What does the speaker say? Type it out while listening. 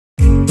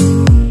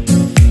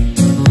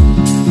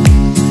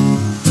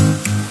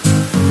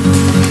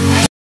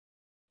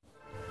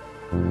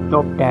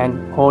Top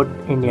 10 Hot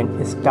Indian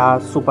Star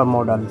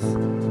Supermodels.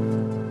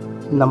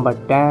 Number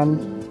 10,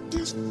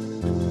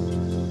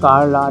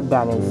 Carla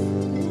Dennis.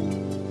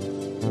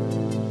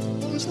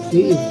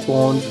 She is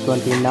born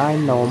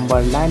 29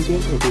 November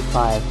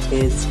 1985,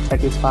 age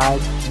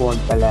 35, born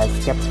Palace,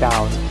 Cape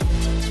Town.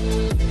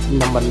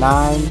 Number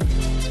 9,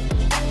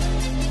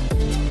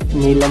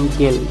 Neelam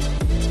Gill.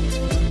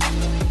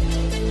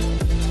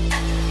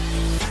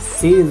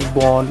 She is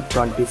born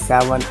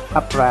 27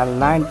 April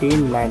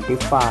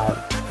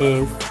 1995,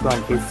 age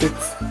 26,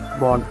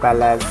 born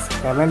Palace,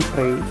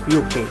 Coventry,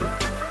 UK.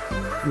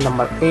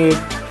 Number 8,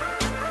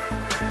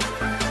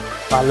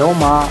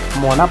 Paloma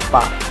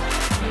Monappa.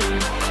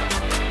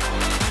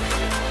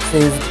 She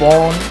is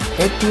born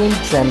 18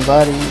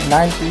 January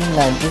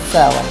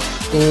 1997,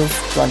 age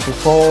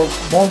 24,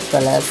 born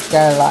Palace,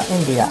 Kerala,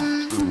 India.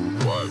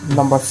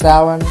 Number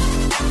 7,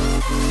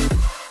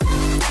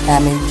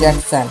 Amy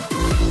Jackson.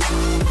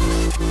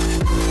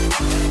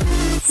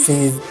 She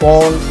is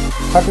born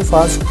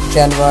 31st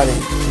January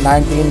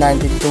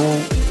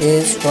 1992,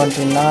 age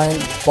 29,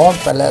 born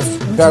Palace,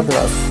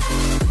 Douglas.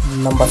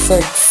 Number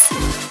 6,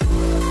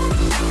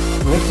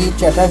 Ricky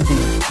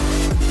Chatterjee.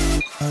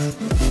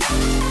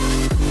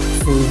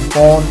 She is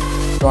born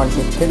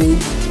 23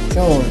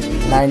 June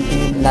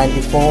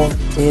 1994,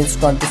 age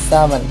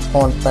 27,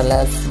 born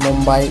Palace,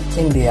 Mumbai,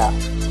 India.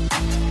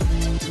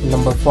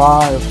 Number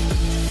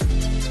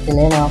 5,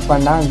 Elena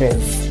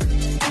Fernandez.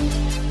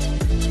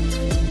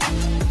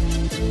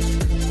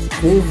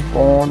 She is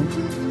born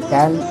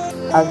 10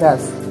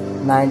 August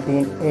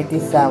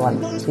 1987,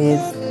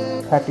 age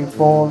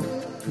 34,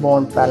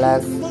 born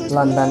Palace,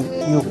 London,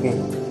 UK.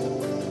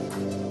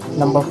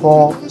 Number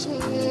 4,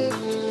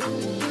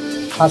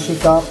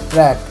 Ashika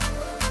Pratt.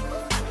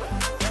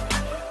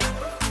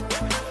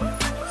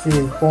 She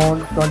is born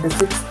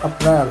 26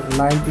 April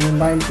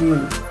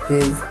 1919,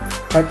 age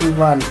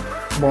 31,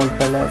 born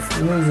Palace,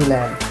 New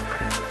Zealand.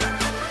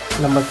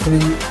 Number 3,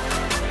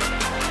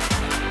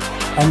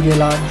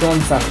 Angela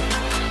Johnson.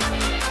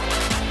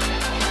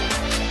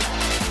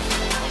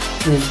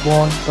 She is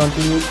born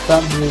 28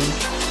 February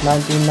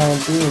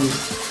 1919,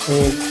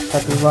 age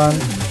 31,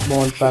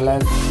 born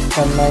Palace,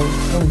 Chennai,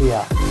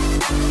 India.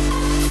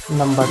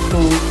 Number 2,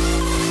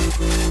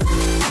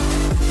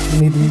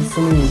 Nidhi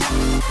Smith.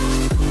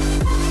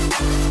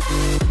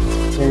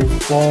 She is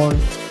born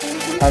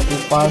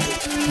 31st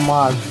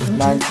March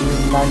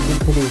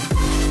 1993,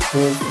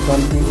 age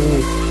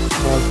 28,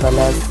 born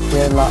Palace,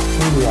 Kerala,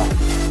 India.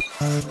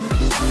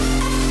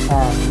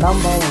 And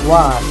number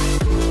 1,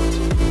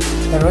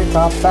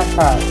 Erica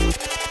Packer.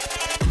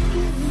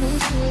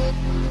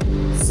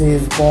 She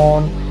is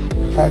born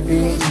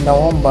 30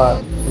 November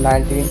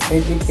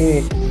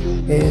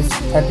 1988, age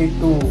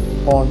 32,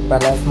 born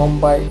Palace,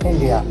 Mumbai,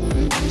 India.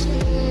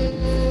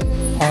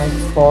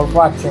 Thanks for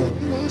watching.